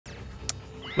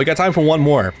We got time for one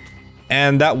more.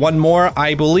 And that one more,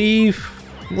 I believe,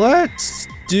 let's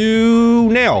do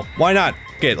Nail. Why not?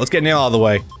 Okay, let's get Nail out of the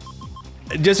way.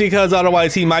 Just because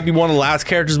otherwise he might be one of the last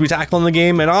characters we tackle in the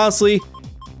game, and honestly,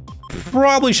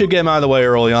 probably should get him out of the way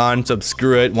early on, so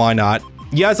screw it, why not?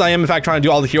 Yes, I am in fact trying to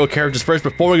do all the hero characters first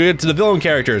before we get to the villain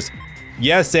characters.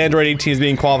 Yes, Android 18 is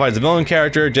being qualified as a villain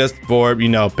character just for, you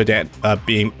know,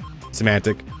 being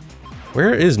semantic.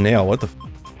 Where is Nail? What the f—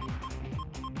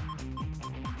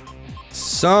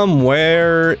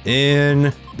 somewhere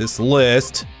in this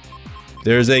list,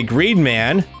 there's a green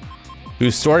man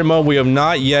whose story mode we have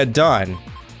not yet done.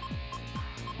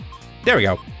 There we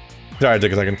go. Sorry, it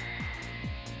took a second.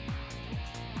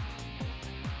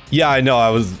 Yeah, I know, I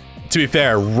was, to be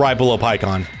fair, right below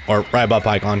PyCon, or right above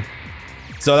PyCon.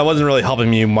 So that wasn't really helping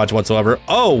me much whatsoever.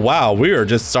 Oh, wow, we are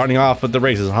just starting off with the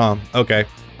races, huh? Okay.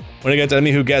 When it gets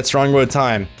enemy who gets stronger with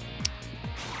time.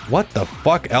 What the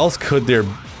fuck else could there—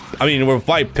 I mean, we'll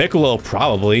fight Piccolo,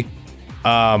 probably.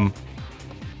 Okay,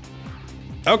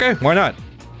 why not?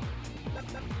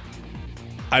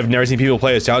 I've never seen people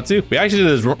play as Chaozu. We actually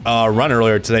did his run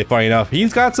earlier today, funny enough.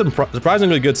 He's got some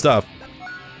surprisingly good stuff.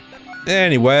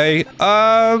 Anyway,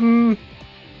 yeah,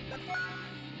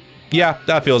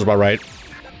 that feels about right.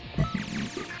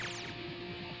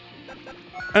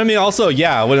 I mean, also,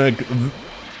 yeah, when a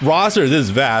roster this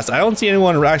vast, I don't see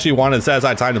anyone actually wanting to set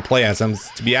aside time to play as him,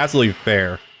 to be absolutely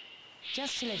fair.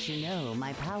 Just to let you know,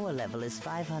 my power level is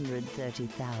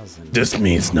 530,000. This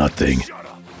means nothing.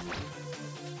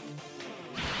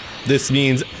 This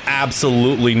means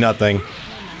absolutely nothing.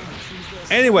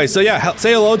 Anyway, so yeah,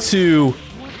 say hello to—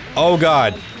 oh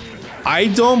god. I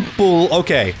don't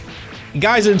okay.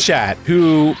 Guys in chat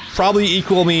who probably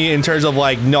equal me in terms of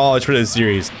like knowledge for this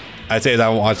series. I'd say that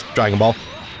I don't watch Dragon Ball.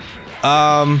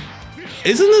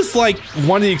 Isn't this like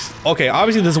one of the— okay,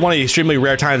 obviously this is one of the extremely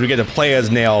rare times we get to play as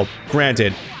Nail,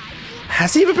 granted.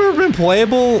 Has he ever been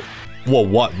playable? Whoa,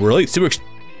 what, really? Super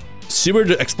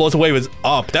explosive wave is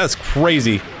up, that's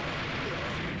crazy.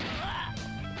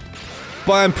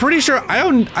 But I'm pretty sure I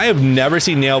have never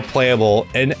seen Nail playable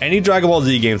in any Dragon Ball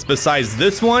Z games besides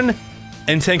this one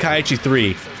and Tenkaichi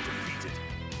 3.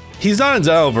 He's not in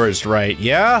Xenoverse, right?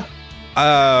 Yeah?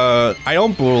 I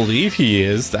don't believe he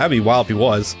is. That'd be wild if he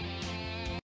was.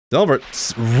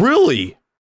 Xenoverse, really?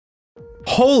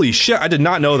 Holy shit, I did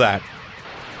not know that.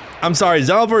 I'm sorry,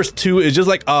 Xenoverse 2 is just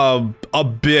like a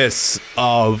abyss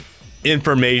of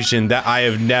information that I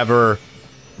have never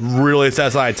really set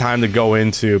aside time to go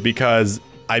into because,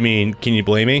 I mean, can you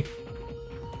blame me?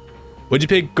 Would you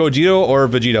pick Gogeta or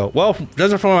Vegito? Well,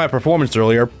 judging from my performance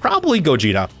earlier, probably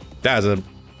Gogeta. That is a—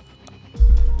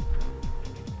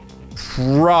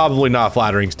 probably not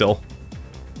flattering still.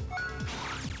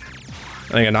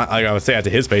 I think I would say that to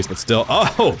his face, but still.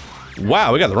 Oh,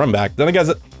 wow, we got the run back. Then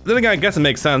again, I guess it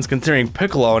makes sense considering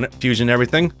Piccolo and fusion and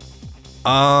everything.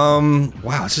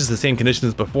 Wow, it's just the same condition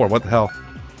as before. What the hell?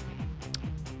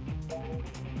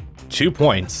 2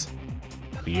 points.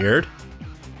 Weird.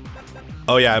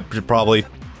 Oh yeah, probably.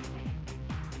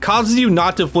 Causes you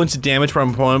not to flinch the damage from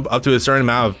an opponent up to a certain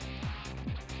amount of—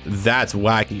 that's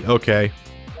wacky. Okay.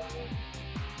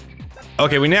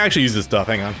 Okay, we need to actually use this stuff.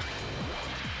 Hang on.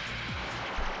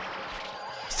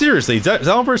 Seriously,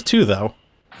 Xenoverse 2 though.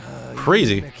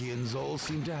 Crazy. All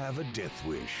seem to have a death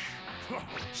wish.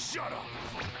 Shut up.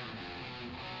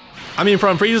 I mean,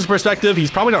 from Frieza's perspective, he's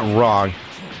probably not wrong.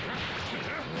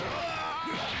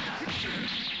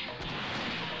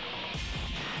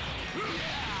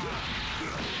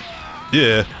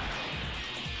 Yeah.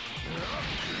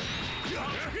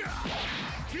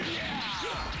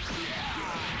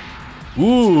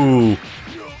 Ooh.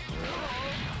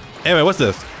 Anyway, what's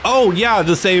this? Oh yeah,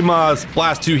 the same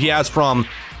Blast 2 he has from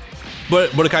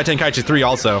Budokai Tenkaichi 3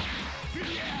 also.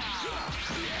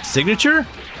 Signature?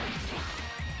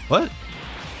 What?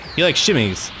 He like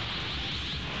shimmies.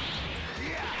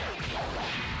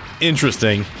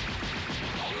 Interesting.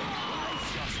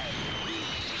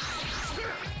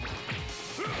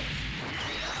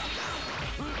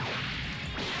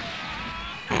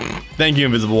 Thank you,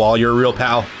 Invisible Wall. You're a real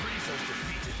pal.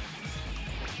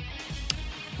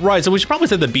 Right, so we should probably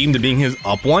set the beam to being his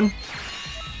up one.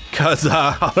 Because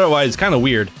otherwise it's kind of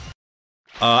weird.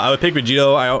 I would pick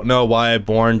Vegito. I don't know why I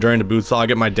born during the Boot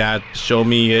Saga. My dad showed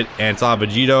me it and saw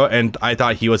Vegito and I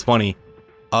thought he was funny.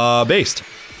 Based.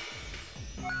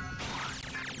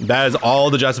 That is all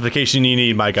the justification you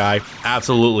need, my guy.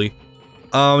 Absolutely.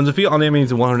 Defeat all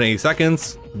enemies in 180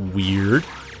 seconds. Weird.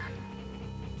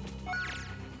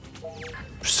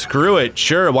 Screw it.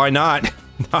 Sure, why not?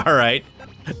 Alright.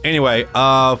 Anyway,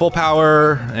 full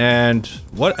power and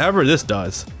whatever this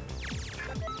does.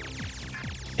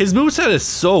 His moveset is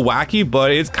so wacky, but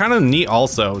it's kind of neat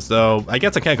also, so I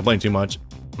guess I can't complain too much.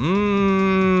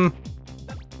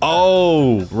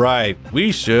 Oh, right.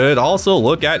 We should also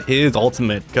look at his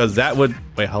ultimate, because that would...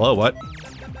 Wait, hello, what?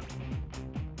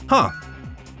 Huh.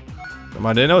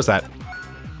 I didn't notice that.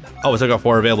 Oh, it's got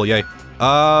 4 available, yay.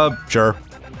 Sure.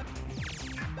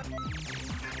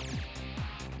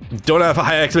 Don't have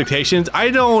high expectations?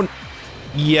 I don't...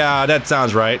 Yeah, that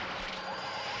sounds right.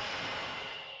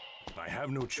 I have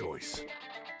no choice.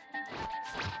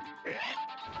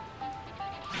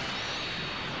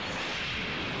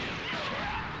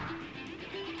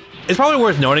 It's probably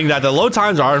worth noting that the load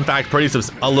times are in fact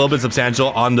a little bit substantial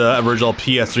on the original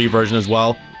PS3 version as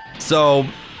well. So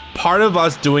part of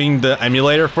us doing the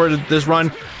emulator for this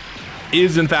run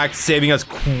is in fact saving us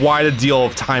quite a deal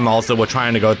of time also with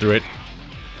trying to go through it.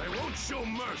 I won't show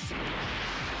mercy.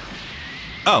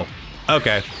 Oh,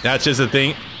 okay. That's just a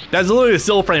thing. That's literally a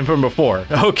still frame from before.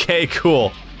 Okay,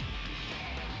 cool.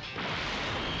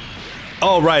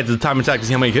 Oh, right. The time attack to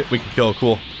see how many we can kill.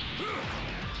 Cool.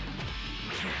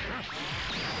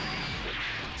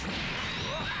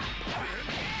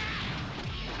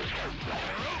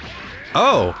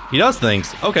 Oh, he does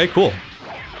things. Okay, cool.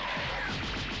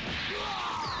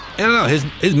 I don't know.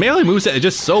 His melee moveset is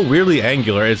just so weirdly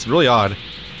angular. It's really odd.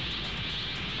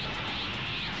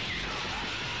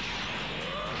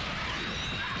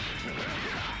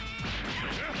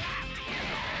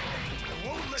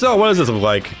 So what does this look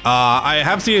like? I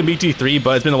have seen it in BT3,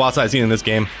 but it's been a while since I've seen it in this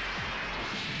game.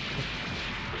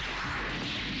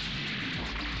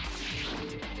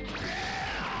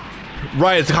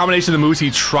 Right, it's a combination of the moves he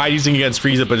tried using against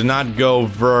Frieza, but did not go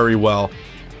very well.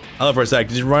 Hold on for a sec.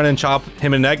 Did you run and chop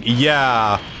him in the neck?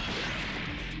 Yeah.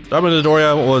 Darman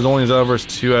Dodoria was only in Xenoverse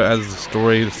 2 as the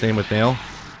story, the same with Nail.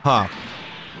 Huh.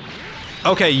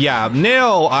 Okay, yeah.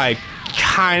 Nail, I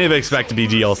kind of expect to be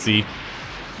DLC.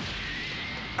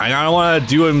 I don't want to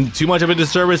do him too much of a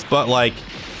disservice, but like,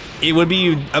 it would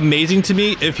be amazing to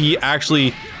me if he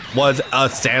actually was a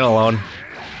standalone.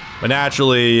 But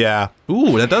naturally, yeah.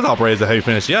 Ooh, that does operate as a heavy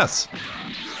finish, yes.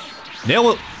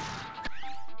 Nail...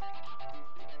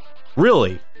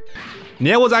 Really?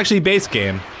 Nail was actually base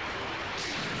game.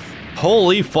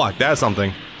 Holy fuck, that's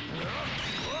something.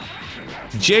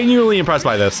 Genuinely impressed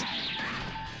by this.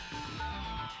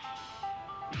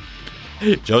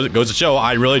 Goes to show,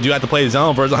 I really do have to play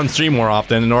Xenoverse on stream more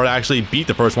often in order to actually beat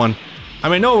the first one. I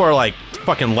mean, I know we're like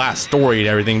fucking last story and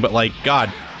everything, but like,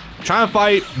 God, trying to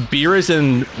fight Beerus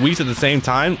and Whis at the same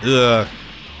time? Ugh.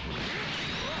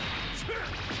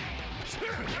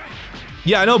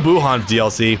 Yeah, I know Buhan's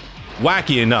DLC.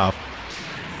 Wacky enough.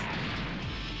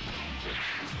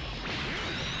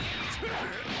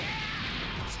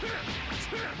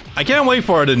 I can't wait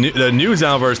for the new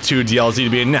Xenoverse 2 DLC to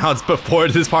be announced before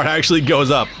this part actually goes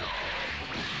up.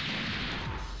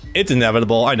 It's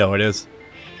inevitable, I know it is.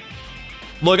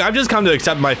 Look, I've just come to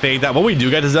accept my fate that when we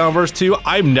do get to Xenoverse 2,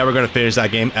 I'm never going to finish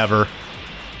that game ever.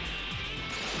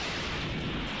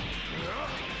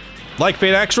 Like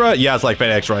Fate Extra? Yeah, it's like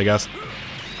Fate Extra, I guess.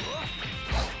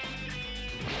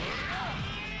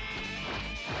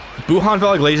 Buhan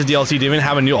felt like latest DLC didn't even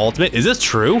have a new ultimate. Is this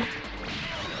true?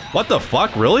 What the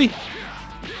fuck, really?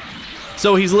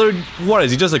 So he's literally, what,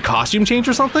 is he just a costume change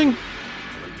or something?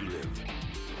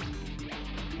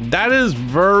 That is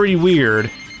very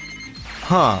weird.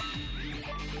 Huh.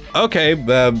 Okay,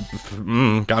 got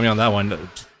me on that one.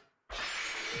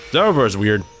 Xenoverse is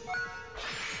weird.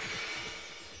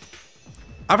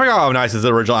 I forgot how nice his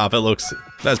original outfit looks.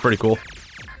 That's pretty cool.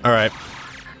 Alright.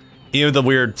 Even the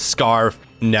weird scarf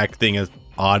neck thing is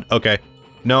odd. Okay.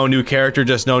 No new character,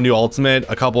 just no new ultimate.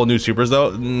 A couple of new supers though.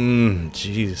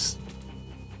 Jeez.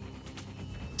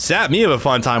 Sat me have a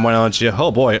fun time, why don't you?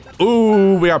 Oh boy.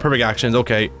 Ooh, we got perfect actions.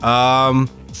 Okay. Time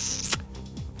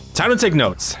to take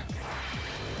notes.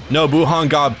 No Buhan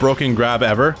got broken grab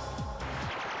ever.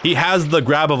 He has the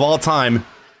grab of all time.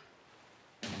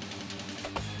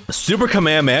 Super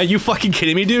Kamehameha? You fucking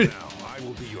kidding me, dude?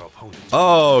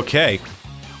 Okay.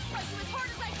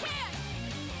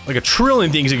 Like a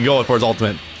trillion things he can go with for his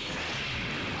ultimate.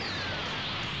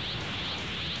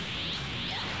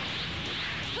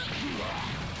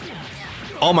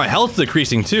 Oh, my health's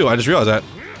decreasing too. I just realized that.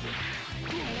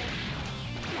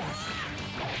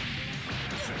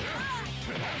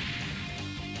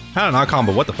 How did not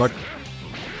combo? What the fuck?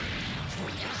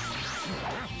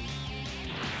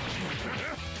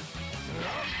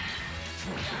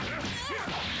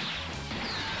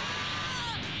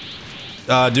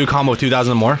 Do combo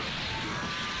 2,000 more.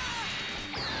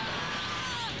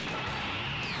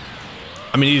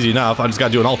 I mean, easy enough. I just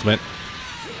gotta do an ultimate.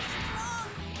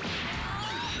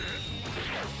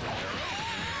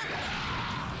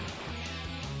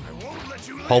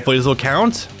 Hopefully this will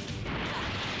count.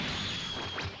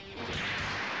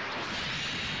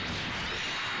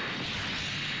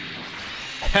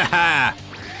 Haha!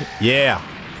 Yeah.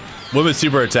 Women's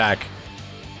super attack.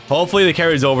 Hopefully it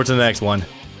carries over to the next one.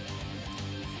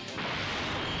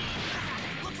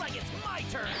 Looks like it's my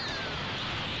turn.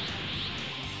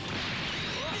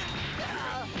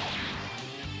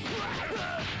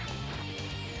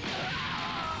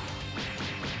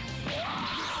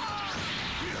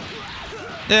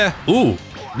 Yeah. Ooh.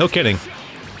 No kidding.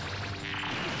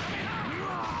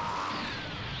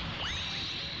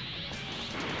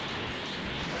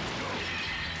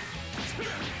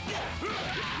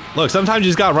 Look, sometimes you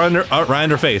just gotta run right in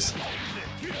her face.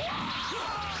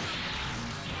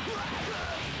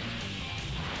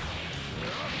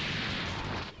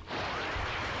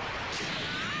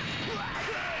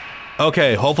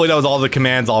 Okay, hopefully that was all the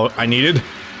commands I needed.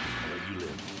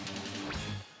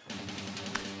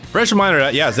 Fresh reminder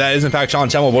that, yes, that is in fact Sean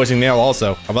Chemmel voicing Nail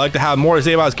also. I'd like to have more to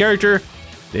say about his character.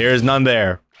 There's none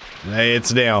there. Hey,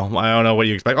 it's Nail. I don't know what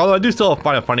you expect. Although I do still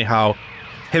find it funny how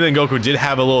him and Goku did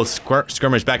have a little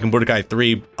skirmish back in Budokai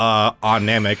 3 on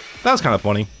Namek. That was kind of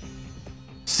funny.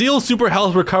 Seal Super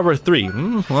Health Recover 3.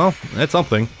 Well, that's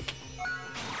something.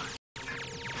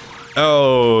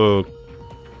 Oh.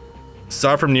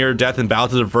 Start from near death and bow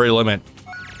to the very limit.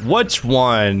 Which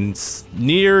ones?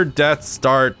 Near death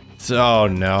start. Oh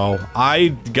no.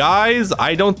 Guys,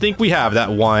 I don't think we have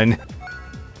that one.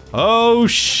 Oh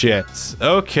shit.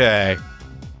 Okay.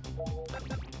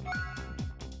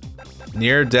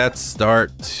 Near death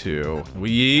start 2.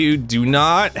 We do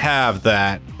not have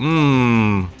that.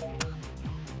 Well,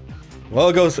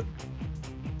 it goes.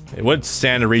 It would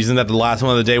stand to reason that the last one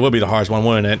of the day would be the hardest one,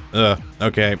 wouldn't it?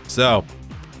 Okay, so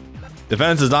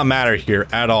defense does not matter here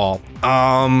at all.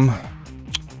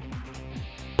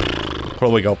 What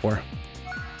do we go for?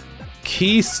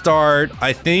 Key start.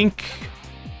 I think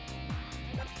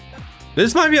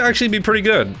this might actually be pretty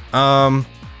good.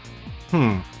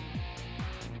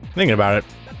 Thinking about it.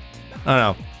 I don't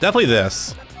know. Definitely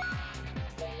this.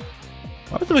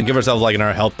 Why don't we give ourselves like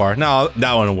another health bar? No,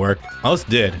 that wouldn't work. Almost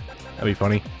did. That'd be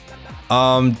funny.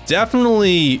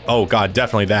 Definitely. Oh god,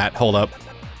 definitely that. Hold up.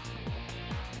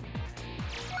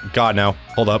 God, no.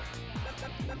 Hold up.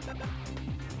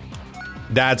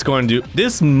 That's going to do.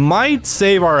 This might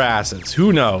save our asses.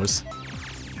 Who knows?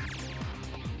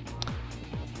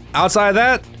 Outside of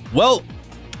that, well,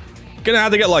 gonna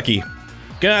have to get lucky.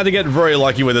 Gonna have to get very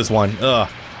lucky with this one. Ugh.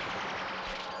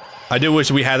 I do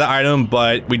wish we had that item,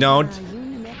 but we don't.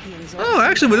 Oh,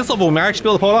 actually, with this level, we might actually be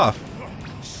able to pull it off.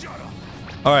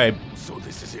 All right. So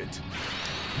this is it.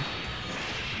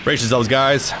 Brace yourselves,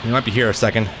 guys. We might be here a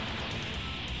second.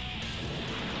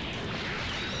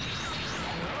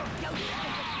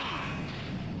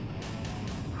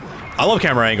 I love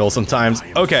camera angles sometimes.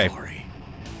 Okay.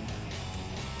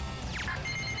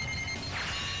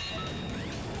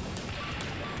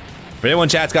 If anyone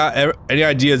chat's got any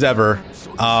ideas ever,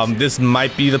 this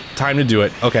might be the time to do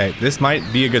it. Okay, this might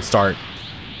be a good start.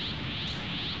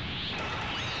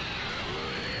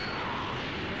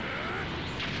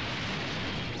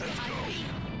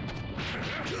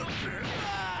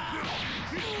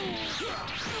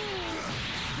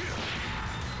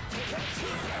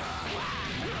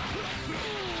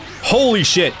 Holy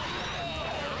shit.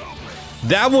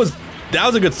 That was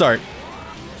a good start.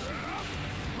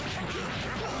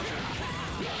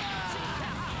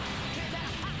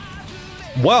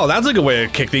 Wow, that's a good way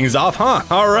to kick things off, huh?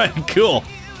 Alright, cool.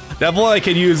 Definitely I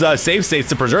could use save states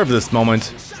to preserve this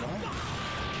moment.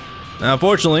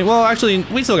 Unfortunately, well, actually,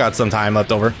 we still got some time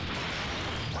left over.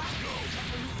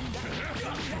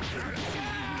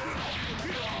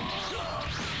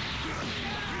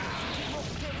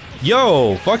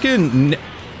 Yo, fucking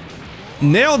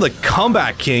nail the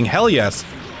comeback king, hell yes.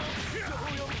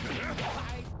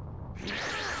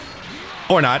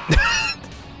 Or not.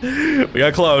 We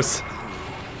got close.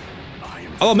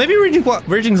 Oh, maybe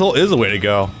Raging Soul is the way to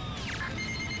go.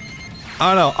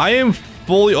 I don't know. I am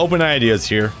fully open to ideas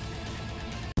here.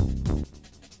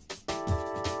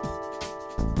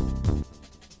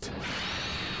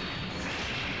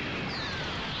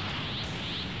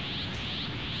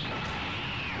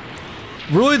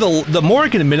 Really, the more I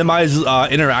can minimize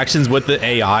interactions with the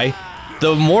AI,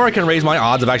 the more I can raise my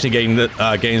odds of actually getting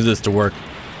this to work.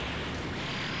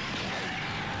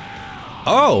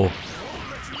 Oh.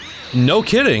 No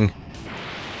kidding.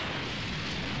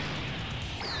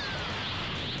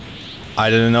 I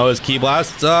didn't know his Ki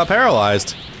Blast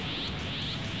paralyzed.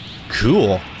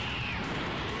 Cool.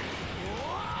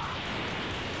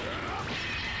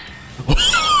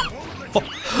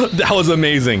 That was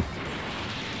amazing.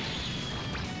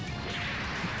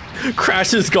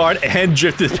 crashed his guard and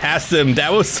drifted past him.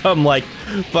 That was some like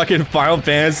fucking Final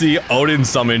Fantasy Odin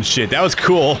summon shit. That was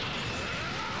cool.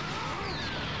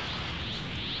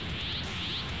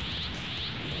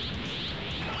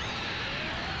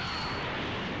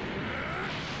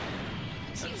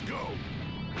 Let's go.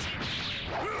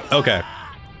 Okay.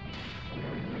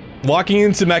 Walking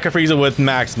into Mecha Frieza with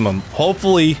maximum.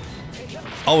 Hopefully.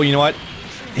 Oh, you know what?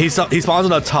 He spawns on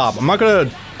the top. I'm not gonna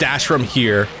dash from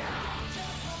here.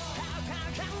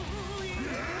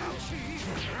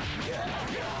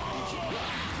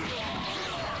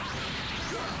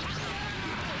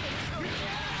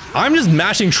 I'm just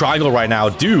mashing triangle right now,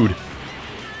 dude.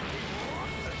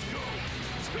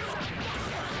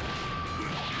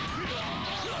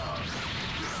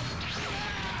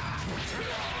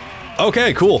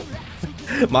 Okay, cool.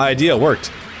 My idea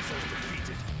worked.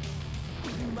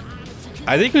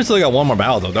 I think we still got one more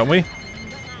battle though, don't we?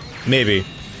 Maybe.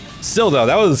 Still though,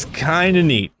 that was kind of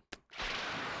neat.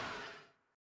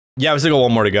 Yeah, we still got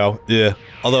one more to go. Yeah.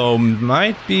 Although,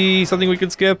 might be something we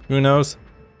could skip. Who knows?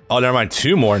 Oh, never mind.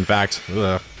 Two more, in fact.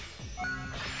 Ugh.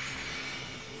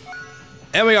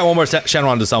 And we got one more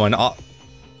Shenron to summon.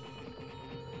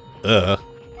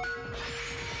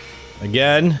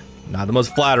 Again, not the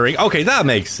most flattering. Okay, that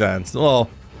makes sense. Well,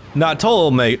 not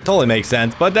totally makes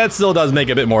sense, but that still does make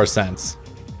a bit more sense.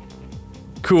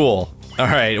 Cool. All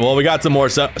right. Well, we got some more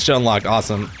shit unlocked.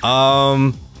 Awesome.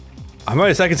 How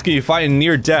many seconds can you fight in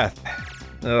near death?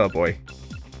 Oh boy.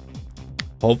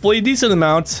 Hopefully a decent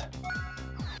amount.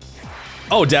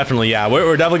 Oh, definitely. Yeah,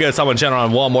 we're definitely gonna summon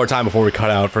Shenron one more time before we cut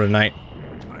out for the night.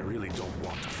 I really don't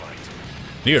want to fight.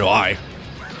 Neither do I.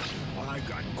 I've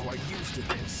gotten quite used to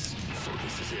this, so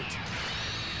this is it.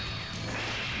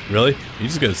 Really? You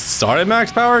just gonna start at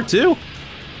max power too?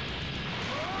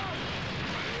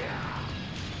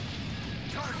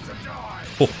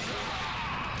 Oh.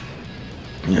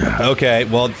 Okay,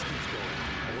 well.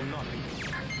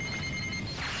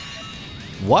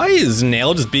 Why is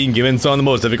Nail just being given some of the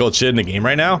most difficult shit in the game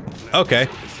right now? Okay.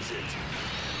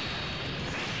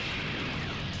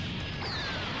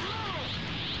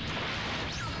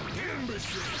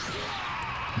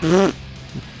 Mm.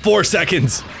 4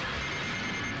 seconds.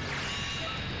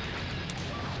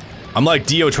 I'm like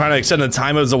Dio trying to extend the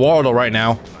time of Zawardo right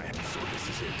now.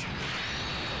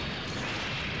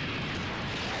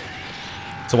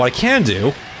 So what I can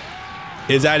do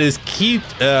is that his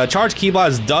charge ki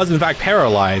blast does in fact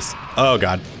paralyze. Oh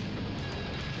god.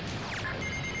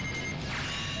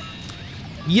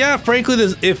 Yeah, frankly,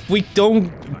 if we don't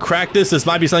crack this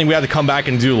might be something we have to come back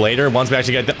and do later once we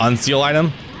actually get the unseal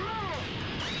item.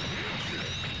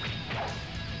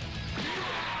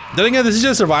 Then again, this is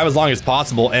just survive as long as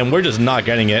possible, and we're just not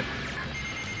getting it.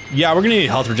 Yeah, we're gonna need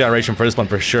health regeneration for this one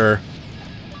for sure.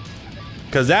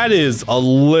 Cause that is a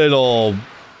little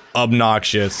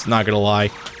obnoxious, not gonna lie.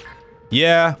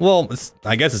 Yeah, well,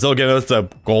 I guess it's still giving us the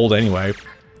gold anyway.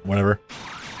 Whatever.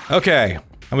 Okay,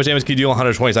 how much damage can you deal in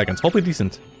 120 seconds? Hopefully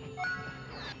decent.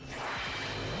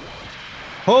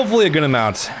 Hopefully a good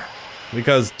amount.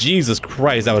 Because, Jesus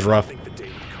Christ, that was rough.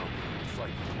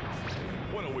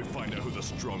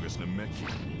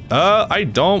 I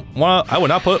don't wanna, I would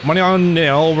not put money on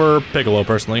Nail over Piccolo,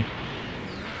 personally.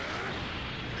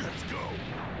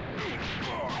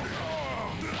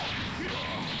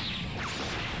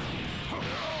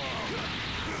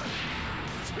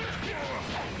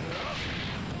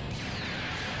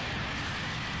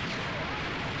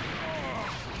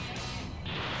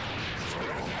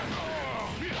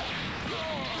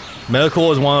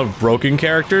 Medical is one of broken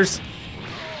characters?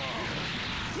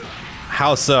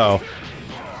 How so?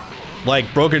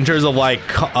 Like broken in terms of like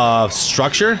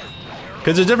structure?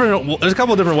 Because there's a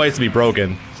couple of different ways to be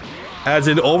broken. As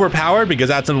in overpowered, because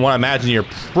that's in what I imagine you're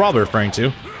probably referring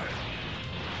to.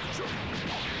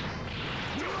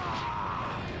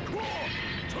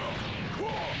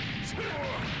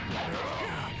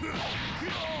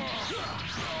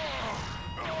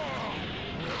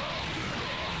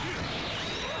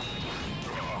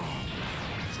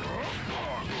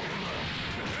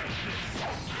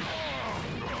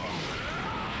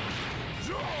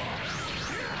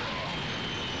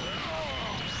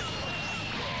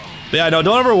 But yeah, no,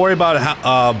 don't ever worry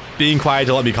about being quiet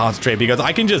to let me concentrate, because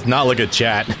I can just not look at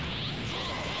chat.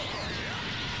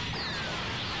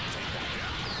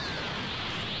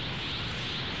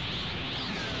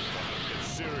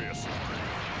 Serious.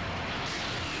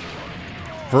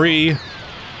 Free.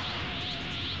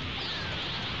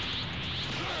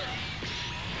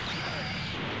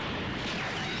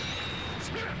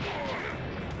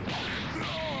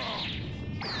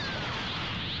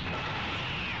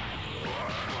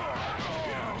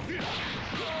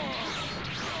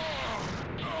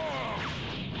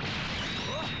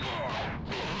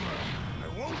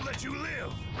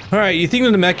 All right, you think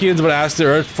the Namekians would ask the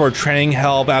Earth for training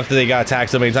help after they got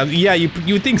attacked so many times? Yeah, you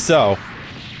would think so.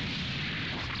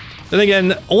 Then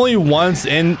again, only once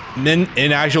in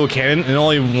actual canon, and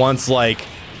only once like,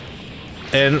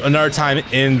 and another time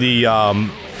in the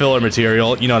filler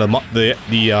material. You know,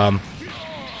 the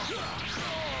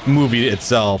movie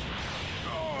itself.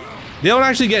 They don't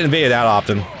actually get invaded that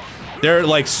often. They're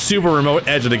like super remote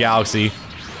edge of the galaxy.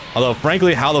 Although,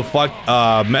 frankly, how the fuck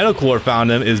Metacooler found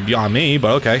them is beyond me,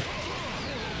 but okay.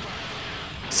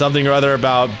 Something or other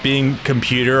about being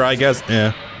computer, I guess.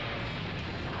 Yeah.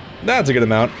 That's a good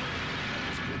amount.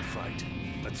 It's a good fight.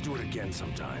 Let's do it again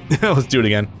sometime. Let's do it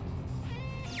again.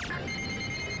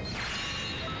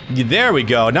 Yeah, there we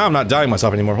go. Now I'm not dying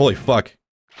myself anymore. Holy fuck.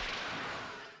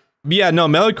 But yeah, no,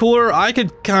 Metacooler, I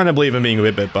could kind of believe him being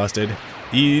a bit busted.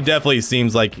 He definitely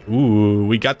seems like, ooh,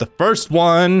 we got the first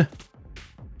one.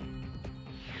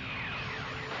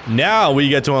 Now we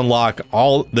get to unlock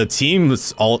all the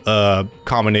teams,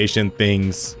 combination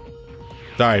things.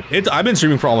 Sorry, I've been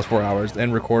streaming for almost 4 hours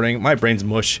and recording. My brain's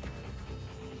mush.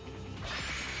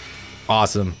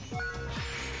 Awesome.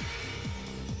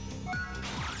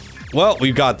 Well,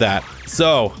 we've got that.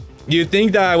 So, you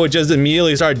think that I would just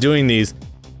immediately start doing these?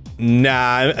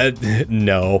 Nah,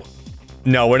 no.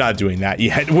 No, we're not doing that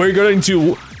yet. We're going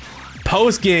to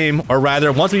post-game, or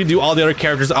rather, once we do all the other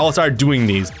characters, I'll start doing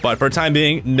these. But for the time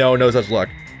being, no such luck.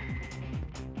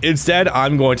 Instead,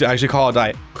 I'm going to actually call it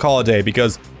a day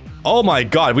because, oh my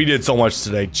god, we did so much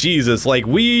today. Jesus, like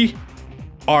we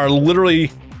are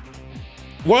literally,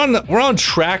 we're on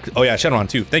track. Oh yeah, Shadowrun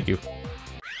too. Thank you.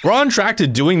 We're on track to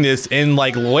doing this in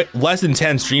like less than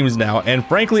 10 streams now, and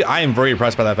frankly, I am very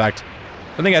impressed by that fact.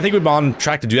 I think we've been on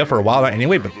track to do that for a while now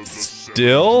anyway, but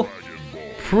still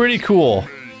pretty cool.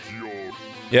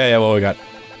 Yeah, what we got?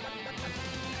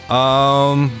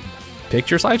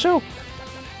 Picture slideshow?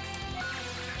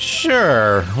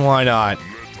 Sure, why not?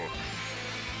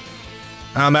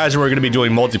 I imagine we're gonna be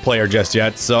doing multiplayer just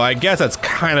yet, so I guess that's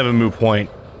kind of a moot point.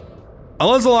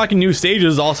 Unless unlocking new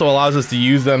stages also allows us to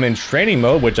use them in training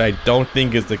mode, which I don't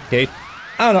think is the case.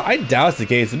 I don't know, I doubt it's the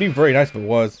case. It'd be very nice if it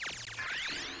was.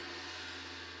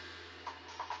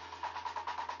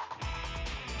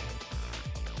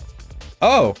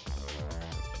 Oh,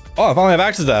 I finally have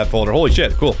access to that folder. Holy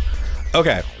shit, cool.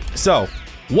 Okay, so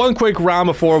one quick round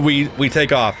before we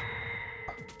take off.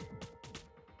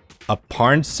 A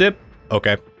parn sip?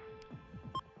 Okay.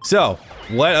 So,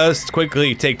 let us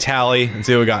quickly take tally and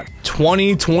see what we got.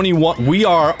 2021. We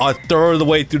are a third of the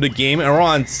way through the game and we're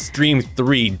on stream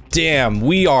 3. Damn,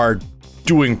 we are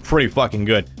doing pretty fucking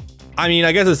good. I mean,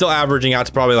 I guess it's still averaging out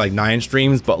to probably like 9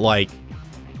 streams, but like,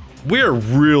 we're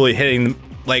really hitting,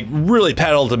 like, really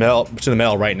pedal to the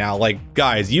metal right now. Like,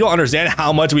 guys, you don't understand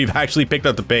how much we've actually picked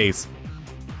up the pace.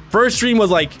 First stream was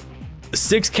like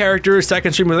 6 characters,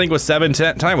 second stream I think was 7,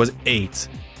 tonight was 8.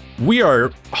 We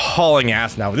are hauling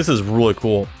ass now. This is really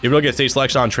cool. You really get stage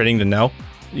selection on training to know?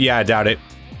 Yeah, I doubt it.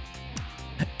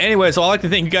 Anyway, so I'd like to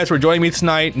thank you guys for joining me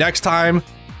tonight. Next time,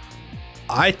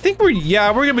 I think we're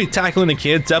gonna be tackling the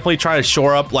kids. Definitely try to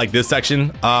shore up like this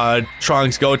section.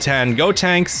 Trunks, Goten, Go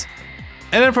Tanks.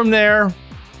 And then from there,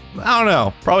 I don't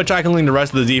know, probably tackling the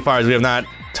rest of the Z-Fires we have not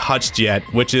touched yet,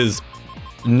 which is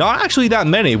not actually that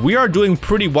many. We are doing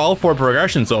pretty well for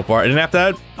progression so far. And then after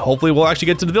that, hopefully we'll actually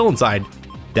get to the villain side.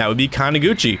 That would be kind of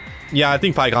Gucci. Yeah, I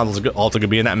think Pycon's also gonna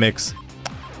be in that mix.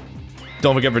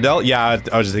 Don't forget Verdell. Yeah,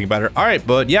 I was just thinking about her. All right,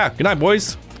 but yeah, good night,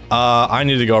 boys. I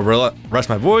need to go rest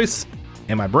my voice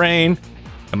and my brain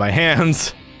and my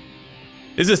hands.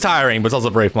 It's just tiring, but it's also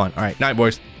very fun. All right, night,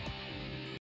 boys.